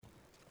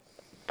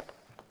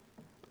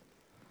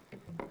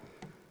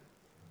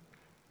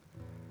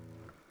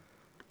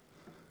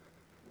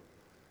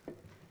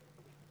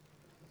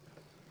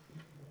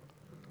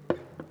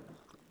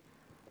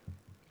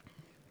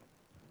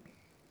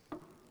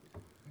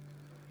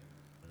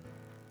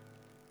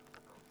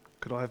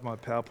Could I have my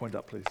PowerPoint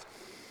up, please?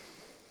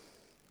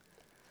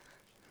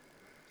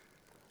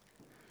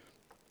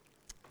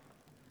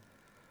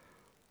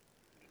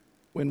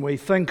 When we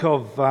think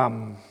of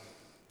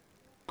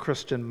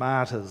Christian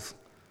martyrs,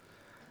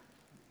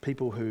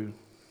 people who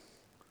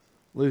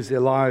lose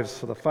their lives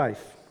for the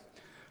faith,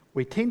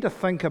 we tend to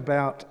think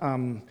about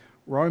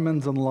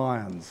Romans and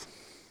lions.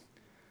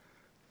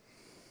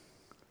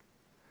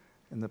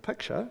 In the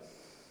picture,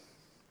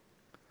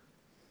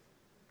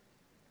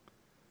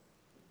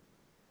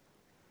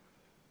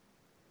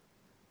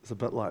 it's a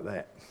bit like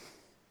that.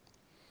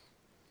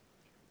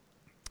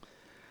 A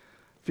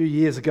few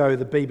years ago,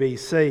 the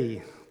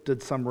BBC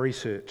did some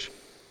research,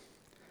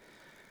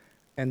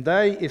 and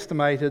they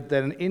estimated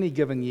that in any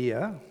given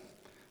year,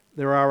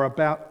 there are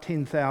about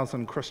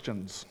 10,000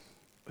 Christians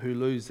who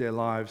lose their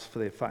lives for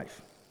their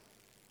faith.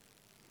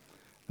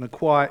 In a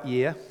quiet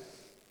year,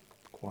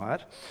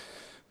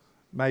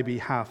 maybe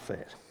half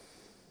that.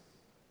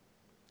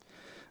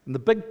 And the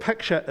big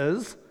picture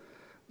is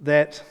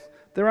that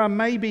there are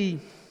maybe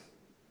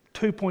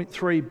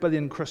 2.3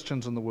 billion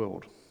Christians in the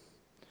world,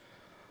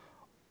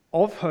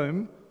 of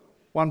whom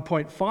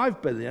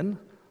 1.5 billion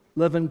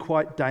live in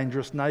quite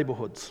dangerous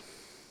neighbourhoods.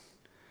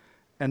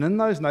 And in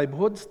those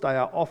neighbourhoods, they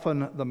are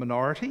often the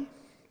minority,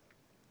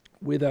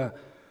 whether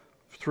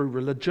through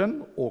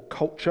religion or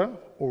culture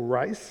or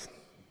race,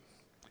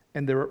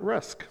 and they're at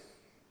risk.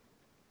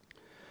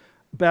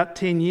 About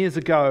 10 years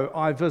ago,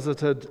 I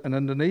visited an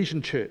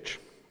Indonesian church,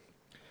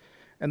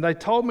 and they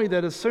told me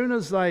that as soon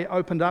as they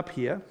opened up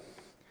here,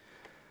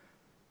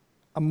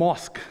 a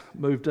mosque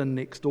moved in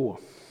next door.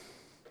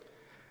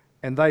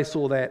 And they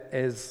saw that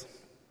as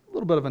a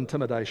little bit of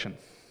intimidation.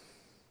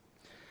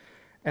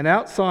 And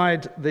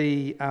outside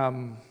the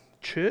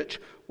church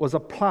was a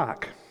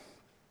plaque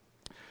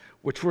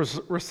which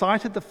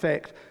recited the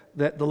fact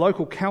that the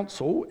local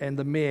council and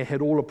the mayor had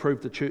all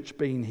approved the church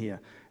being here,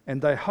 and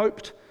they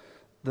hoped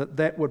that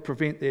that would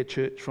prevent their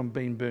church from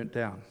being burnt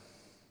down,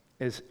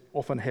 as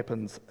often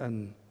happens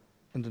in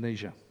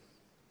Indonesia.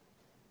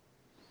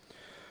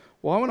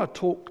 Well, I want to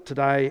talk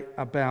today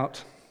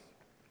about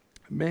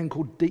a man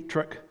called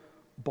Dietrich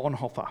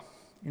Bonhoeffer.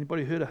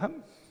 Anybody heard of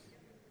him?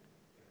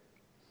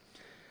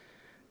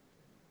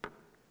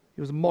 He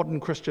was a modern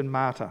Christian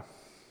martyr.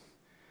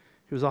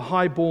 He was a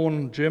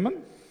high-born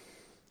German,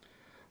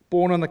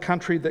 born in the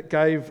country that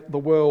gave the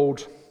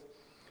world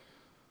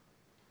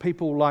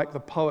people like the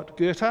poet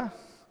Goethe,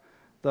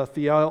 the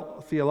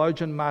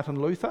theologian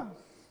Martin Luther,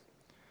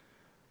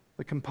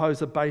 the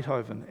composer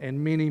Beethoven,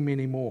 and many,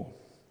 many more.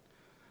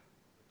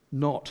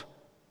 Not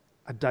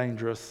a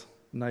dangerous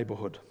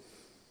neighbourhood.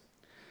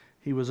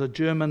 He was a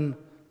German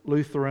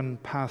Lutheran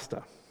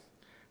pastor,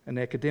 an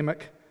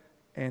academic,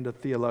 and a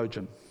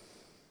theologian.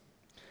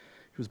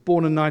 He was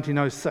born in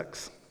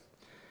 1906,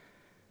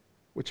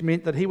 which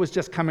meant that he was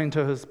just coming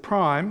to his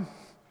prime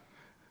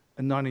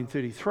in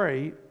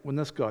 1933 when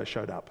this guy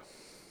showed up.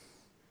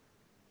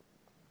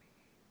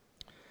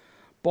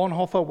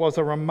 Bonhoeffer was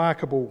a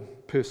remarkable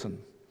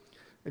person,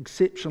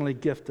 exceptionally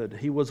gifted.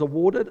 He was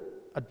awarded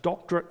a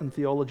doctorate in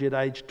theology at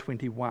age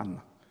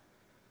 21.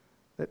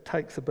 That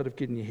takes a bit of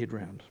getting your head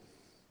round.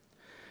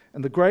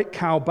 And the great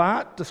Karl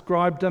Barth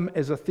described him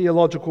as a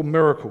theological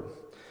miracle.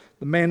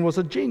 The man was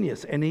a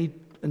genius, and he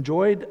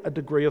enjoyed a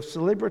degree of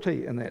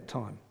celebrity in that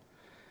time.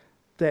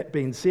 That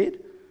being said,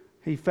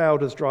 he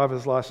failed his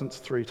driver's license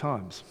 3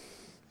 times.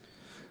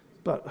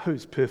 But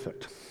who's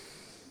perfect?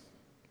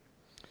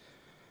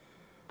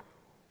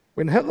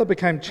 When Hitler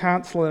became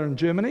Chancellor in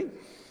Germany,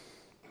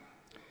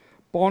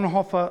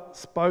 Bonhoeffer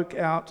spoke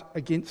out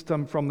against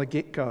him from the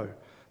get-go.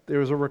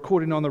 There is a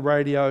recording on the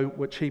radio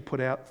which he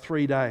put out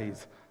 3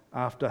 days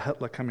after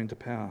Hitler coming to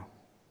power.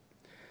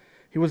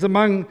 He was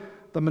among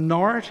the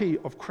minority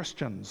of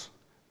Christians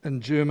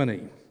in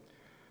Germany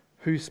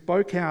who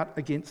spoke out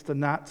against the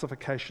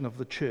Nazification of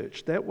the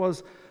church. That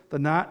was the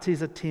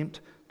Nazis'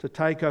 attempt to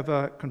take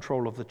over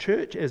control of the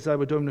church, as they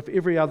were doing with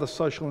every other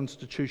social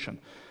institution,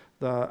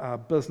 the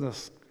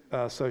business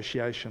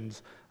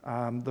associations,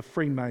 the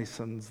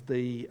Freemasons,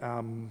 the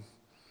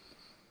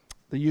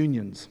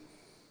unions.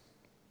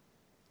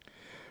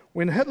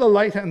 When Hitler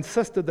later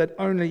insisted that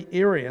only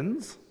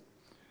Arians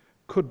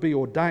could be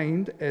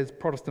ordained as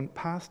Protestant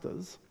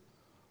pastors,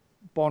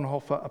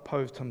 Bonhoeffer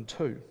opposed him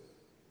too.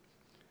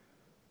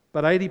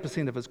 But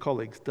 80% of his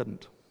colleagues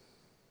didn't.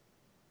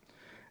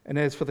 And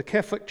as for the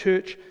Catholic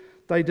Church,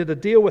 they did a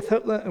deal with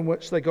Hitler in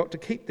which they got to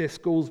keep their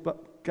schools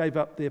but gave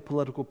up their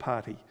political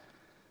party.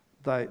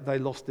 They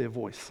lost their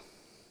voice.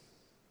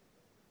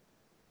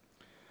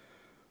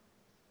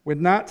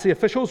 When Nazi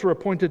officials were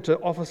appointed to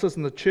offices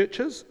in the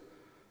churches,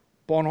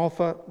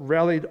 Bonhoeffer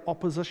rallied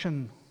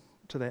opposition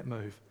to that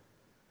move.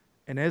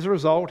 And as a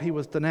result, he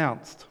was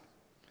denounced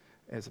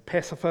as a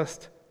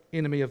pacifist,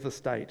 enemy of the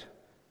state.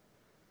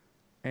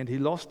 And he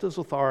lost his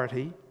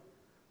authority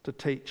to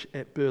teach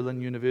at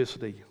Berlin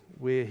University,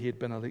 where he had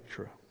been a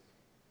lecturer.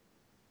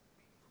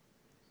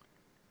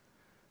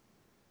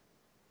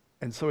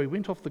 And so he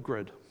went off the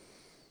grid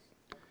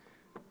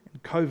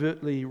and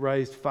covertly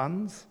raised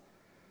funds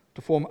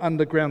to form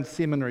underground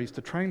seminaries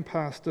to train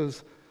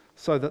pastors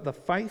so that the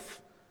faith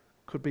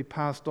could be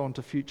passed on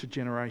to future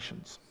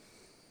generations.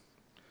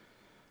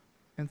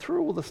 And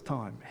through all this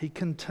time, he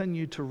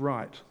continued to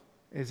write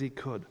as he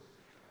could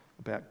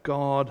about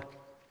God,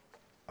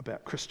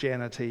 about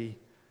Christianity,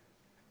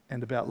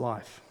 and about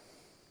life.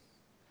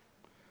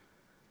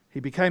 He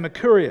became a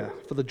courier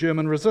for the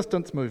German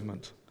resistance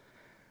movement,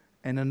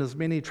 and in his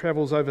many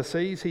travels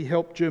overseas, he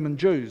helped German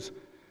Jews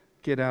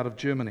get out of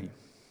Germany.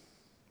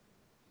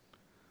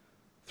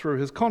 Through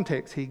his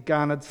contacts, he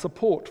garnered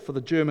support for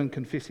the German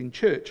Confessing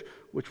Church,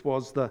 which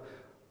was the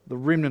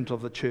remnant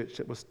of the church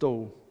that was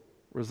still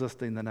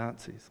resisting the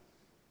Nazis.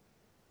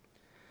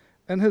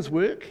 In his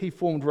work, he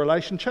formed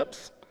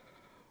relationships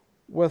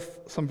with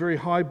some very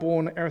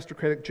high-born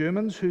aristocratic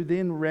Germans who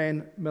then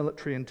ran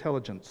military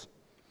intelligence.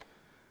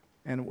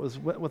 And it was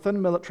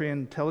within military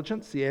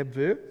intelligence, the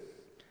Abwehr,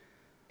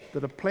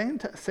 that a plan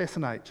to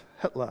assassinate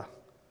Hitler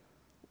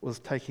was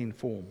taking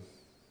form.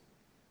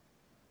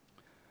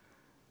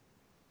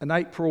 In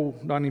April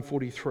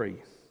 1943,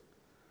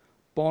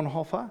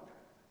 Bonhoeffer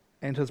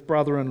and his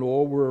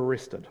brother-in-law were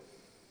arrested.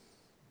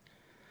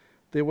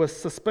 There were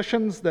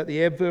suspicions that the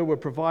Abwehr were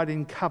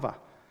providing cover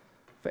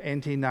for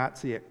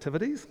anti-Nazi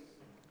activities,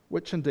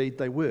 which indeed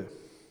they were.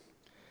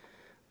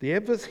 The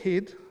Abwehr's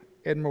head,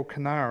 Admiral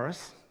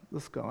Canaris,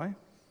 this guy,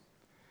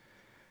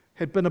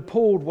 had been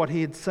appalled what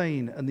he had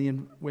seen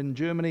when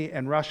Germany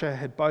and Russia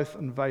had both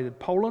invaded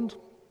Poland.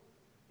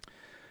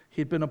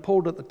 He had been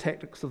appalled at the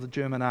tactics of the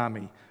German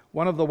army.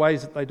 One of the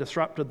ways that they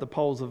disrupted the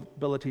Poles'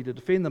 ability to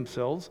defend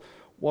themselves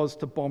was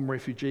to bomb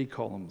refugee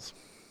columns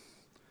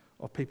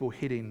of people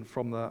heading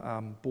from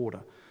the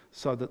border,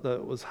 so that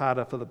it was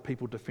harder for the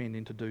people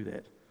defending to do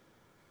that.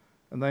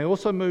 And they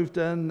also moved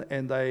in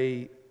and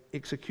they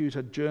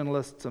executed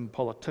journalists and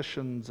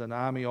politicians and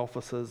army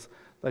officers.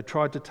 They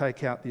tried to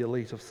take out the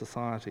elite of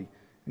society,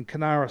 and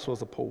Canaris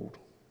was appalled.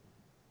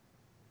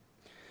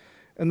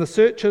 In the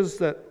searches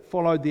that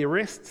followed the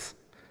arrests,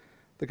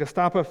 the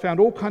Gestapo found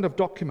all kinds of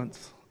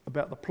documents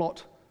about the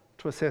plot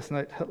to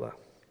assassinate Hitler.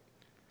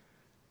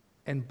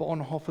 And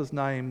Bonhoeffer's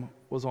name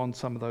was on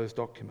some of those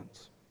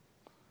documents.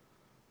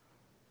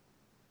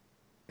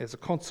 As a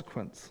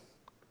consequence,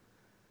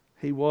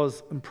 he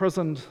was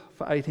imprisoned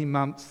for 18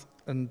 months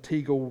in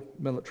Tegel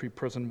military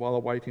prison while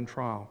awaiting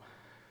trial.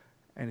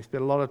 And he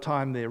spent a lot of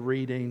time there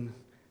reading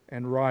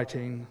and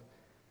writing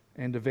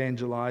and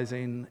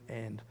evangelizing,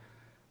 and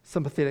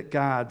sympathetic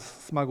guards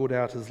smuggled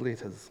out his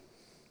letters.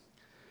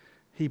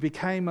 He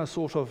became a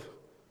sort of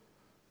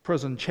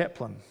prison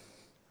chaplain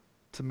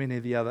to many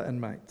of the other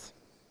inmates.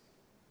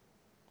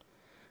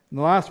 In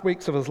the last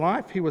weeks of his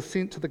life, he was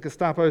sent to the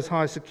Gestapo's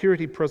high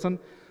security prison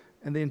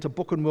and then to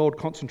Buchenwald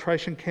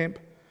concentration camp.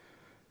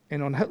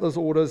 And on Hitler's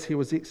orders, he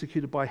was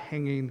executed by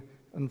hanging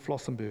in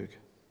Flossenburg.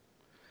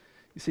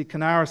 You see,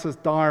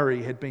 Canaris'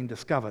 diary had been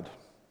discovered,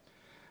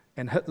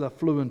 and Hitler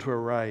flew into a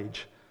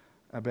rage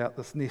about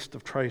this nest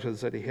of traitors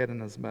that he had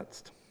in his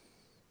midst.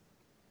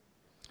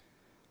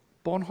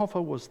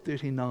 Bonhoeffer was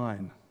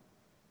 39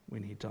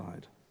 when he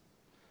died.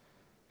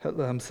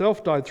 Hitler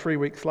himself died 3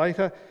 weeks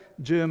later,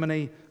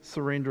 Germany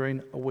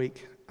surrendering a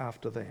week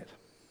after that.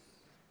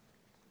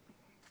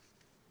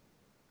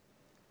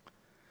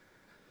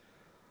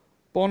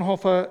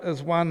 Bonhoeffer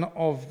is one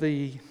of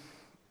the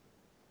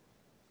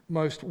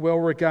most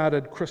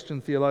well-regarded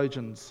Christian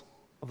theologians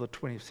of the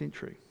 20th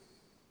century.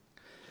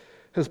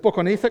 His book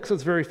on ethics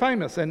is very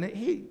famous, and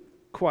he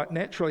quite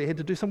naturally had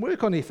to do some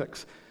work on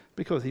ethics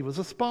because he was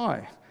a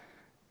spy.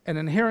 And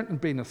inherent in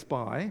being a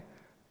spy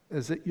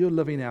is that you're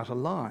living out a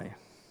lie.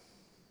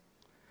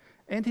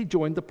 And he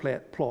joined the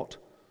plot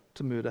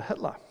to murder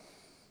Hitler.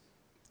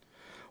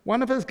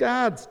 One of his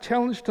guards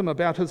challenged him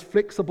about his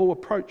flexible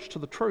approach to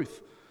the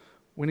truth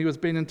when he was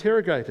being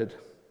interrogated.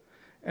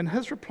 And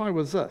his reply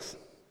was this: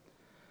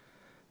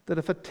 that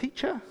if a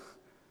teacher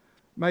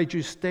made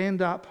you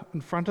stand up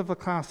in front of a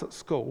class at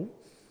school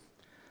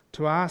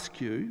to ask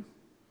you,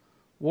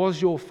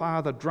 was your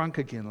father drunk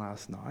again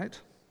last night?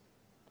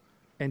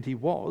 And he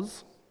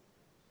was,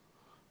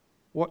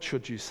 what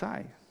should you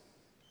say?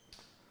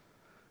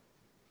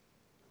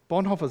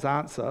 Bonhoeffer's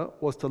answer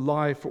was to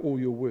lie for all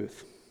you're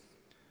worth,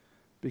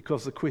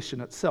 because the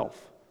question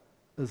itself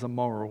is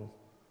immoral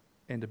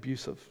and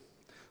abusive.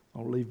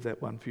 I'll leave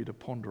that one for you to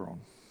ponder on.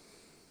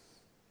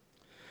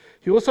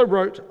 He also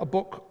wrote a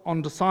book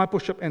on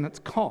discipleship and its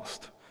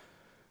cost,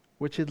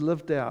 which he'd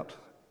lived out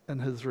in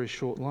his very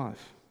short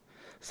life.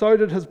 So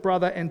did his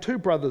brother and 2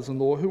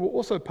 brothers-in-law, who were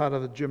also part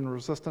of the German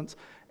resistance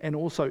and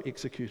also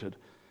executed.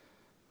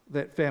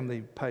 That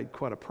family paid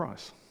quite a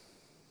price.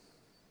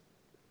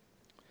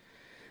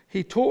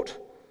 He taught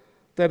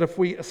that if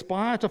we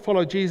aspire to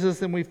follow Jesus,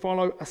 then we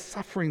follow a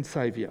suffering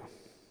Saviour.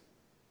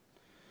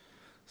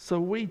 So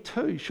we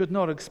too should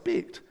not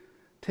expect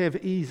to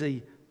have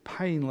easy,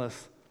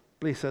 painless,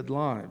 blessed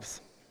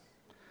lives.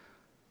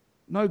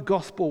 No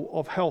gospel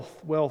of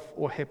health, wealth,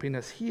 or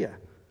happiness here.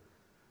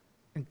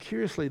 And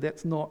curiously,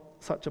 that's not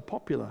such a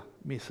popular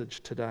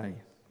message today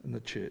in the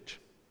church.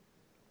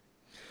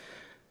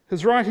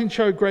 His writing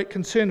showed great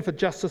concern for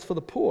justice for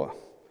the poor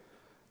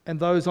and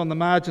those on the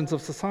margins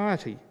of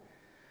society.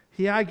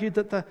 He argued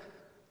that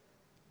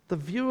the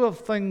view of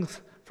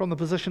things from the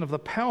position of the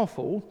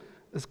powerful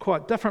is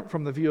quite different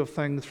from the view of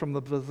things from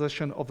the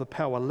position of the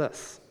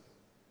powerless,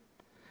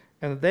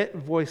 and that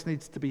voice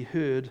needs to be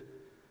heard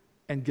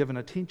and given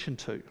attention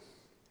to.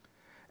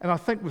 And I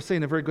think we've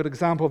seen a very good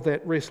example of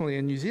that recently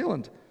in New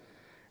Zealand,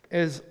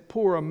 as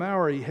poorer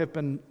Maori have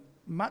been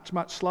much,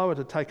 much slower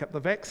to take up the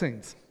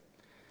vaccines.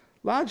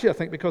 Largely, I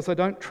think, because they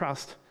don't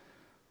trust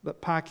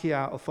that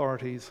Pākehā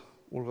authorities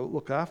will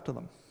look after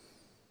them.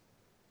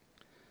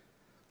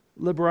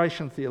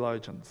 Liberation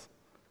theologians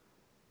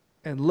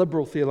and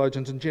liberal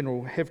theologians in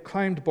general have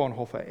claimed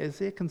Bonhoeffer as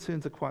their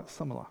concerns are quite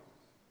similar.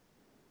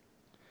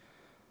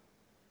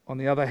 On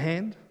the other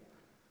hand,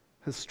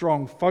 his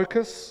strong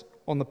focus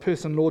on the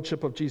person and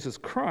lordship of Jesus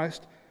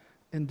Christ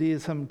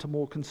endears him to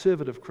more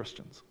conservative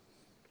Christians.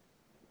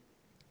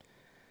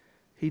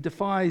 He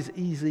defies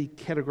easy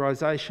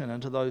categorization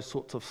into those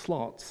sorts of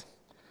slots,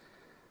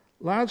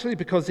 largely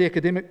because the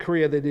academic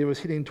career that he was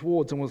heading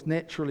towards and was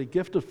naturally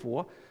gifted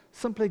for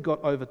simply got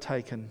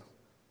overtaken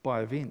by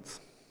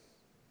events.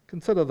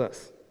 Consider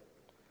this.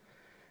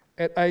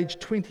 At age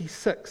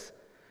 26,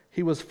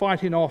 he was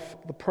fighting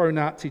off the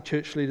pro-Nazi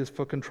church leaders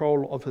for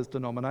control of his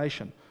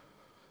denomination.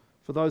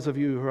 For those of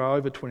you who are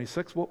over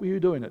 26, what were you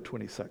doing at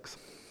 26?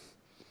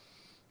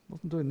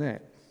 Wasn't doing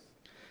that.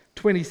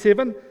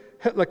 27,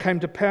 Hitler came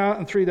to power,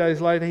 and 3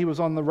 days later he was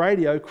on the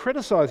radio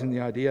criticising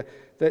the idea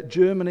that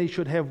Germany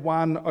should have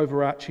one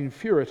overarching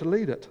Führer to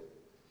lead it.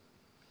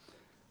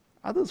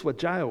 Others were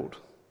jailed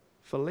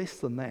for less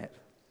than that.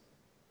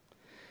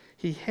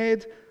 He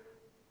had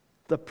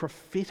the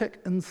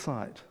prophetic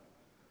insight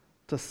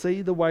to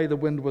see the way the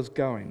wind was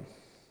blowing,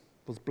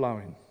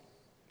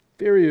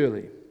 very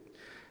early.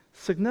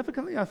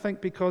 Significantly, I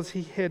think, because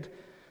he had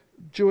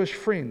Jewish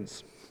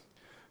friends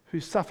who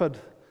suffered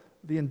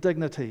the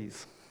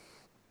indignities,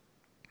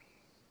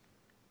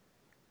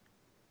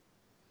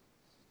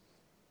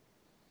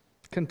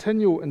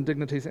 continual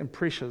indignities and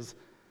pressures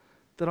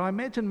that I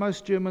imagine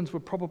most Germans were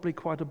probably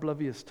quite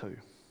oblivious to.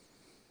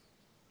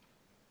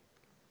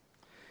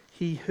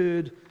 He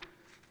heard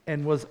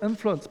and was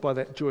influenced by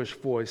that Jewish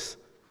voice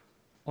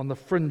on the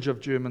fringe of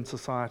German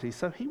society,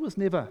 so he was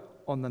never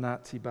on the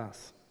Nazi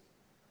bus.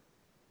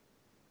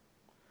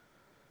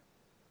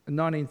 In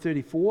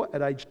 1934,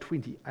 at age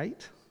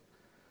 28,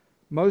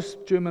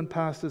 most German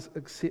pastors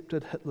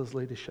accepted Hitler's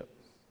leadership,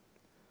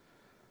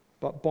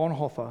 but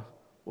Bonhoeffer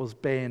was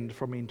banned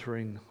from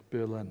entering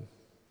Berlin.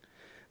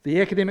 The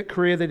academic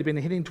career that he'd been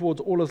heading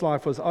towards all his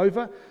life was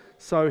over,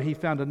 so he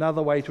found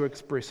another way to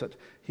express it.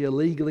 He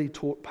illegally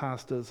taught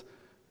pastors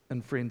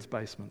in friends'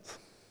 basements.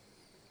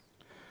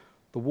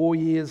 The war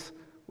years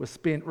were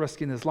spent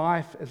risking his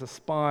life as a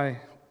spy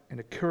and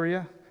a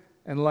courier,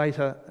 and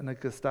later in a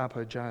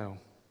Gestapo jail.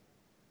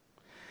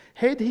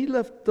 Had he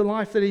lived the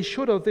life that he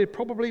should have, there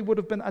probably would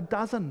have been a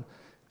dozen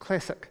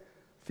classic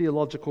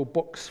theological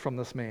books from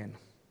this man.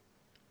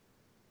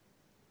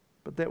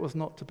 But that was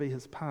not to be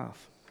his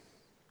path.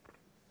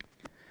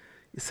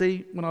 You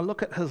see, when I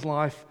look at his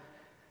life,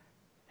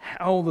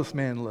 how this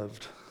man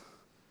lived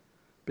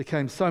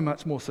became so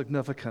much more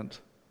significant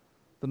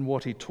than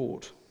what he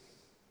taught.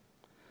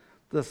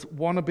 This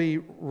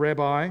wannabe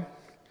rabbi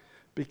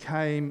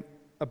became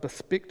a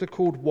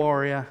bespectacled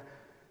warrior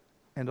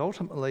and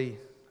ultimately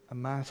a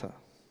martyr.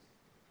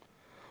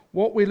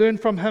 What we learn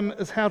from him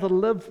is how to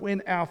live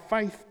when our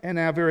faith and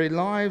our very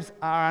lives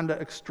are under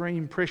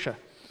extreme pressure.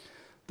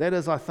 That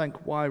is, I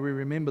think, why we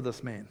remember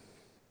this man.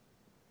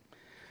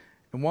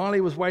 And while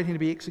he was waiting to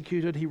be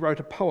executed, he wrote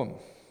a poem.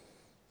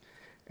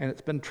 And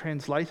it's been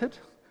translated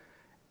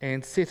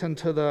and set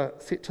to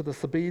the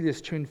Sibelius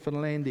tune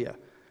Finlandia.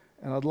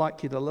 And I'd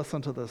like you to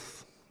listen to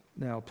this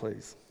now,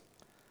 please.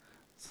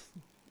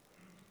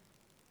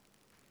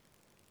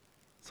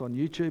 It's on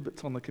YouTube,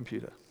 it's on the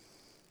computer.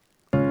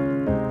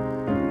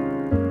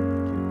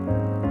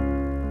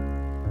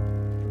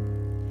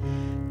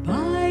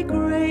 By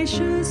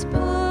gracious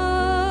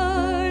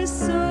powers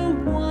so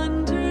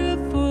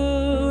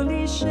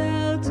wonderfully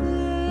sheltered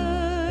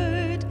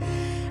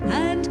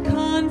and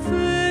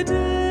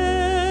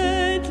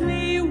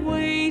confidently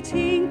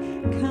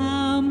waiting,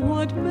 come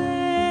what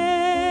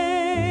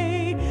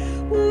may,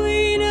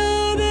 we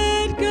know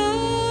that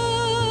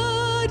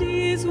God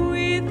is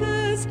with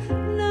us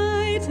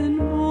night and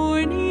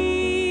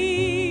morning.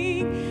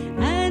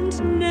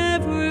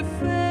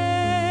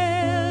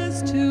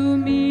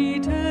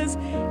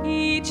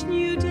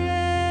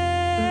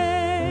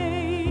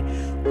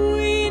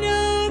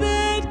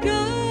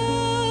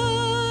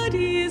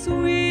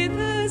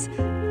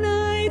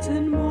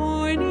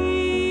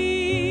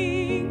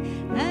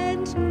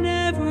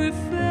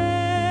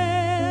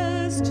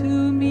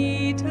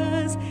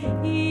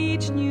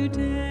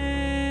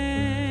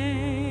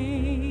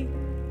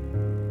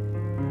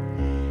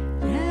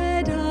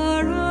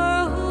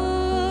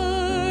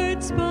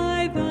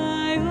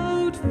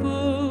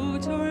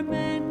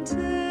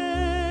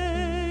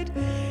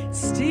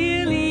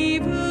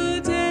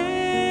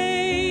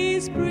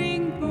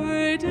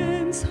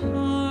 burdens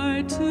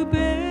hard to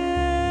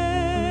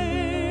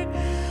bear.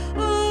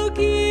 Oh,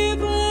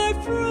 give our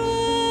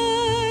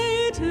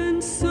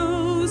frightened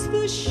souls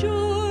the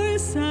sure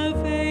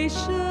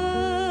salvation,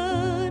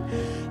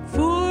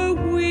 for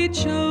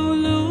which, O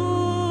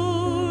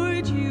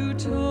Lord, you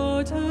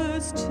taught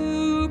us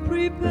to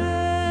prepare.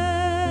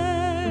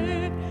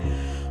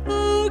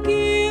 Oh,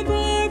 give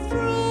our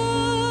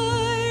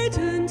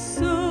frightened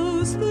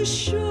souls the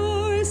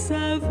sure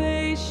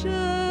salvation,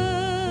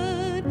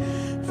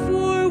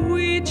 for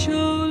which,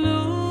 O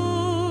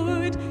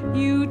Lord,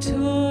 you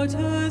taught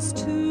us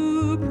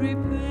to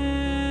prepare.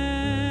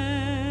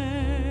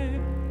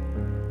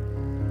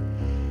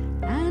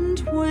 And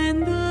when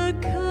the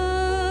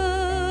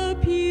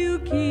cup you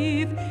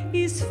give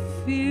is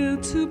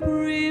filled to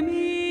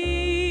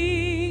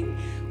brimming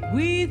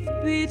with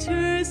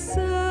bitter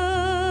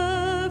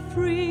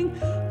suffering,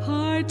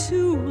 hard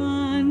to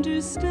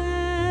understand,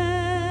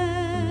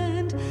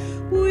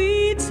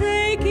 we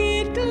take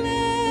it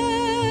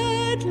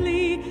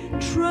gladly,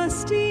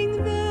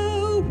 trusting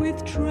though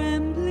with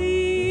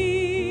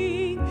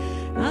trembling,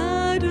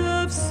 out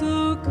of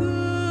so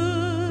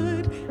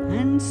good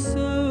and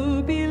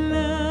so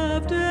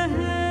beloved a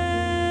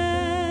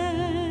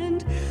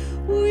hand.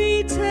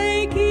 We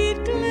take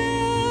it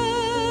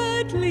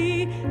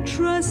gladly,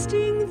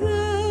 trusting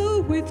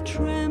though with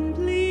trembling,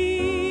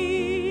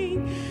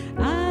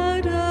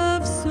 out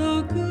of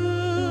so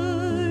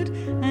good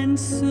and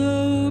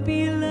so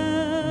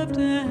beloved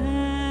a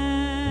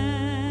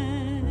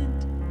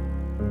hand.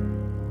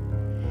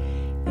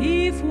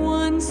 If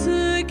once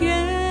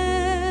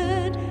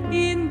again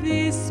in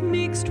this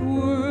mixed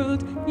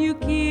world you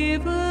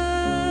give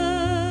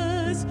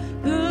us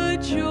the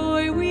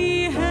joy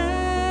we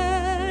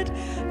had,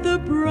 the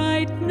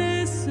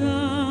brightness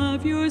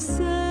of your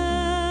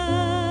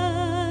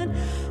sun,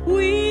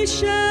 we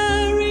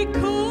shall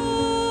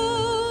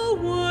recall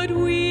what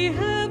we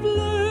have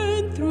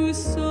learned through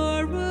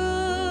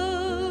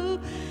sorrow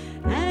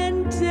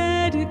and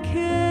dedicate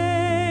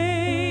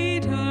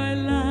our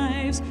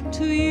lives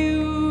to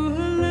you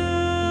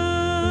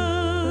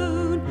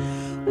alone.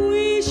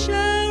 We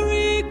shall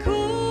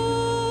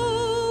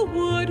recall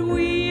what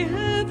we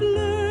have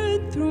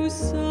learned through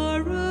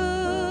sorrow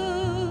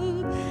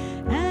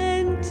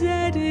and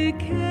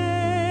dedicate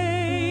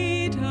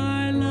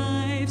our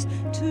lives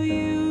to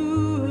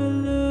you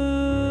alone.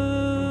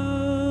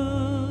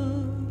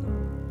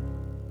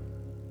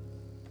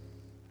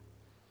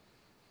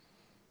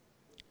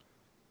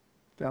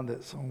 Found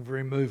that song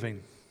very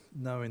moving,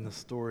 knowing the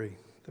story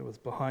that was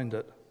behind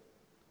it.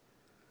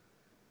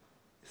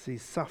 See,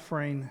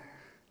 suffering,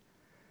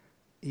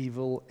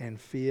 evil, and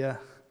fear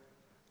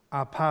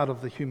are part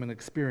of the human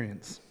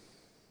experience.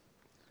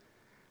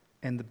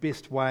 And the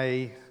best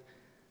way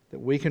that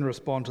we can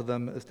respond to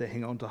them is to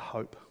hang on to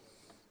hope.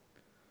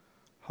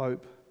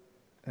 Hope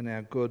in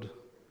our good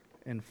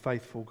and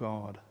faithful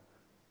God.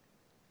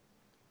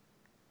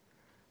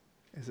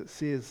 As it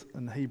says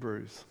in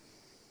Hebrews.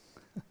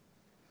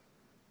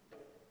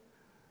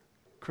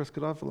 Chris,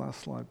 could I have the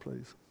last slide,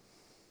 please?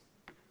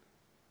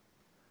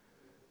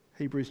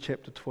 Hebrews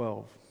chapter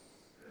 12.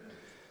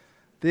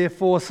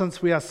 Therefore,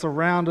 since we are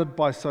surrounded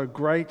by so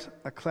great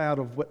a cloud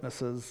of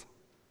witnesses,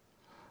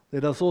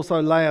 let us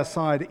also lay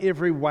aside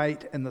every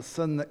weight and the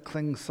sin that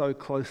clings so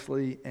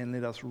closely, and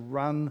let us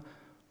run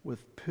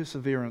with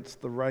perseverance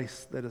the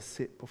race that is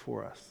set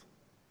before us.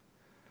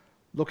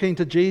 Looking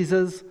to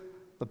Jesus,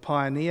 the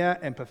pioneer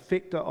and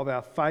perfecter of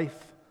our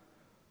faith,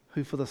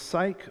 who for the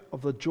sake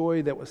of the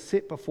joy that was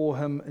set before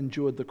him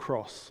endured the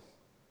cross,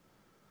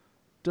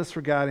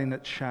 disregarding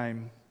its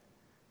shame,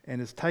 and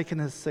has taken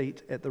his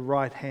seat at the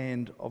right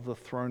hand of the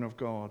throne of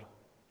God.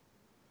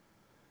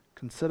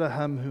 Consider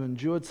him who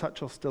endured such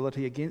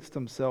hostility against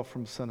himself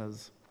from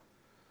sinners,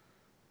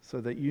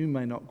 so that you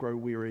may not grow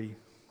weary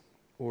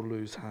or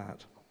lose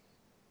heart.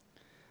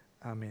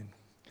 Amen.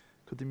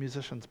 Could the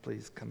musicians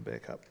please come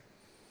back up?